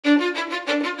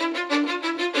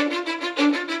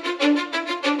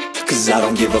Cause I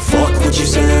don't give a fuck what you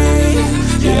say.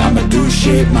 Yeah, I'ma do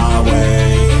shit my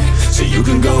way. So you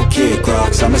can go kick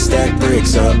rocks, I'ma stack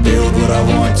bricks up, build what I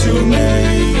want to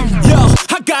make. Yo,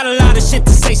 I got a lot of shit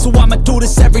to say, so I'ma do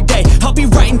this every day. I'll be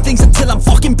writing things until I'm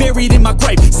fucking buried in my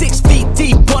grave. 6 feet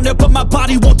deep under, but my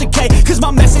body won't decay. Cause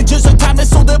my messages are timeless,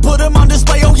 so they'll put them on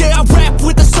display. Oh yeah, I rap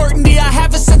with a certainty, I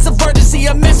have a sense of urgency.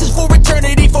 A message for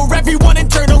eternity, for everyone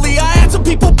internally. I had some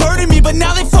people burning me, but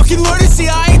now they fucking learn to see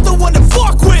I ain't the one to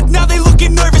fuck with, now they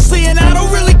looking nervously. And I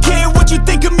don't really care what you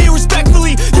think of me,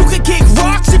 respectfully. You can kick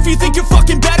rocks if you think you're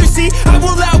fucking better, see. I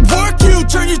will outwork you,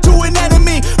 turn you to an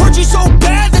enemy. Hurt you so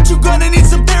bad that you're gonna need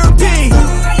some therapy.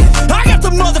 I got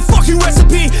the motherfucking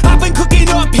recipe, I've been cooking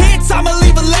up hits, I'ma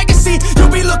leave a legacy.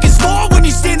 You'll be looking small when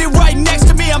you're standing right next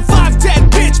to me. I'm 5'10",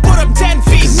 bitch, but I'm 10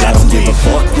 feet. Cause I don't give a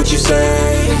fuck what you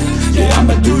say. Yeah,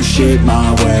 I'ma do shit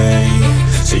my way.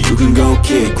 So you can go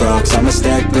kick rocks, I'ma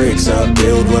stack bricks up,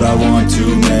 build what I want to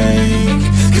make.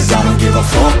 Cause I don't give a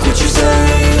fuck what you say.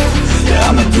 Yeah,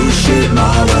 I'ma do shit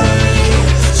my way.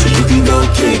 So you can go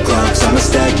kick rocks, I'ma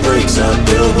stack bricks up,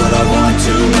 build what I want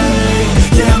to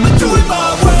make. Yeah, I'ma do it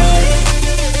my way.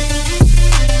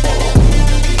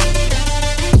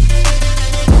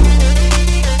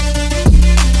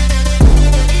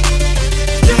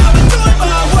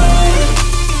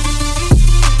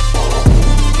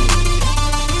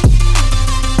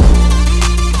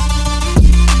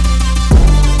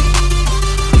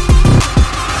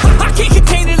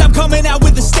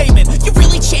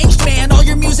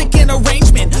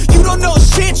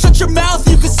 Shut your mouth,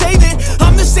 you can save it.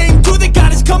 I'm the same dude that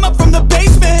got his come up from the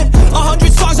basement.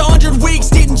 100 songs, 100 weeks,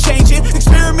 didn't change it.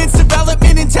 Experiments,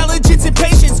 development, intelligence, and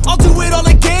patience. I'll do it all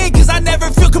again, cause I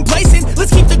never feel complacent.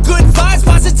 Let's keep the good vibes,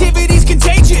 positivity's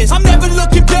contagious. I'm never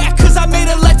looking back, cause I made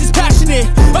a life that's passionate.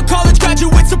 A college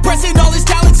graduate suppressing all his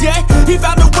talents, yeah. He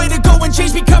found a way to go and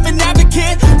change, become an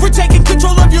advocate for taking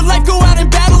control of your life, go out and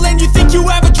battle. And you think you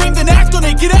have a dream, then act on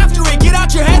it. Get after it, get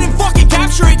out your head and fucking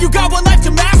capture it. You got one life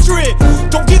to master it.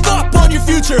 Don't give up on your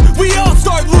future, we all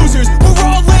start losers. We're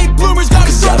all late bloomers,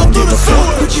 gotta struggle through the sewer. Cause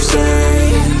I don't give a fuck what you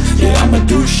say. Yeah, I'ma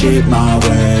do shit my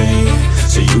way.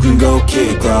 So you can go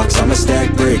kick rocks, I'ma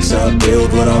stack bricks up,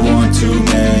 build what I want to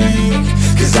make.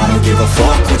 Cause I don't give a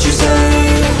fuck what you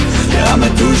say. Yeah, I'ma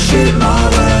do shit my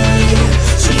way.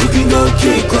 So you can go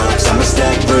kick rocks, I'ma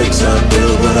stack bricks up,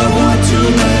 build what I want to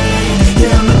make.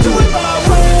 Yeah, I'ma do it my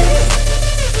way.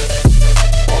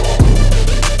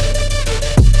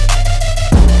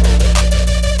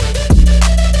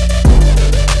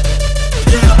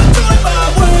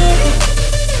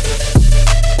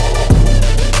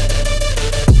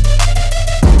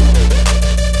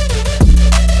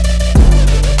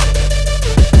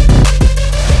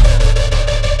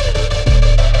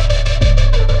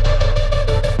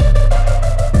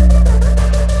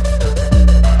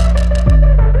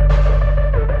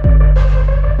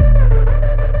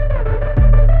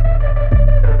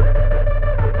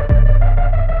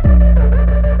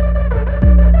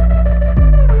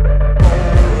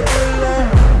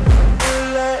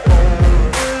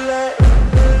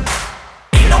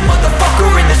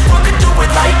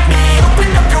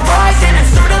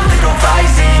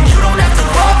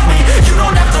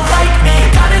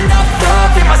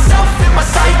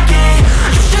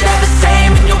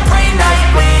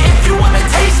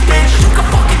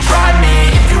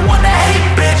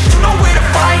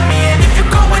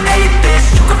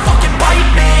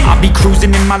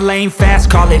 My lane fast,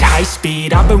 call it high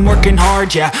speed. I've been working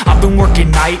hard, yeah, I've been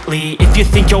working nightly. If you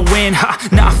think you'll win, ha,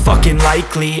 not fucking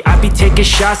likely. I be taking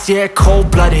shots, yeah,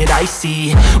 cold-blooded,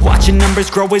 icy. Watching numbers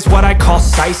grow is what I call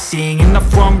sightseeing. In the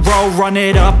front row, run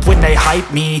it up when they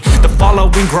hype me. The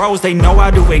following grows, they know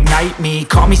how to ignite me.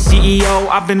 Call me CEO,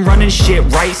 I've been running shit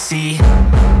right, see.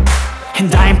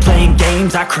 And I ain't playing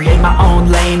games, I create my own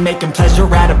lane, making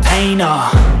pleasure out of pain,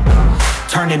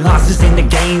 turning losses into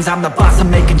gains. I'm the boss,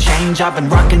 I'm making change. I've been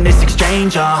rocking this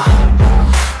exchange,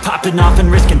 popping off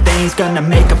and risking things. Gonna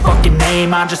make a fucking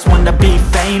name, I just wanna be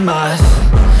famous.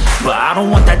 But I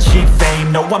don't want that cheap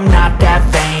fame, no I'm not that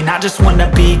vain. I just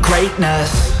wanna be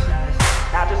greatness.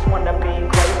 I just wanna be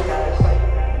greatness.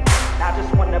 I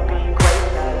just wanna be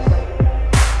greatness.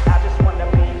 I just wanna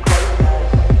be greatness.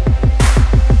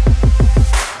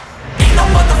 Ain't no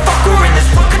motherfucker in this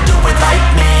world could do it like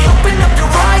me. Open up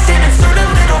your eyes and insert a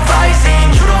little rising.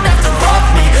 You don't have to love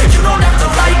me, you don't have to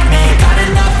like me. Got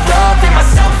enough love in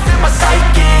myself, in my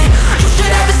psyche. You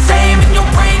should have the same in your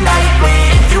brain nightly.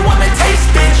 If you wanna taste,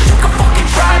 bitch, you can fucking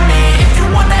try me. If you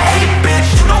wanna hate, bitch,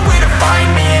 you know where to find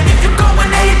me. And if you go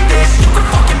and hate this, you can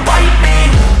fucking bite me.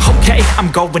 Okay, I'm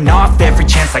going off every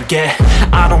chance chance I get.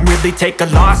 I don't really take a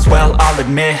loss, well, I'll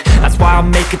admit. That's why I'll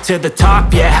make it to the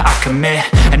top, yeah, I commit.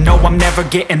 And no, I'm never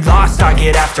getting lost, I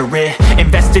get after it.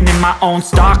 Investing in my own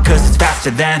stock, cause it's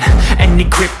faster than any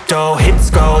crypto hits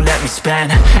go, let me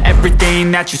spend.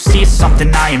 Everything that you see is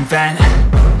something I invent,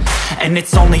 and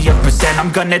it's only a percent.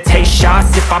 I'm gonna take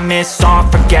shots, if I miss all,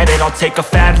 forget it. I'll take a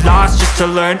fat loss just to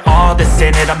learn all that's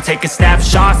in it. I'm taking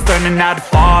snapshots, learning how to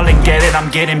fall and get it. I'm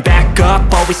getting back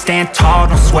up, always stand tall,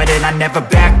 don't sweat it. I never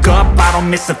back up, I don't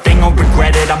miss a thing or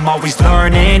regret it. I'm always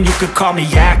learning, you could call me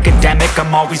academic.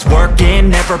 I'm always working,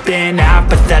 never been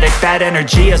apathetic. Bad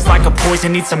energy is like a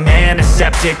poison, needs a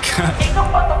antiseptic.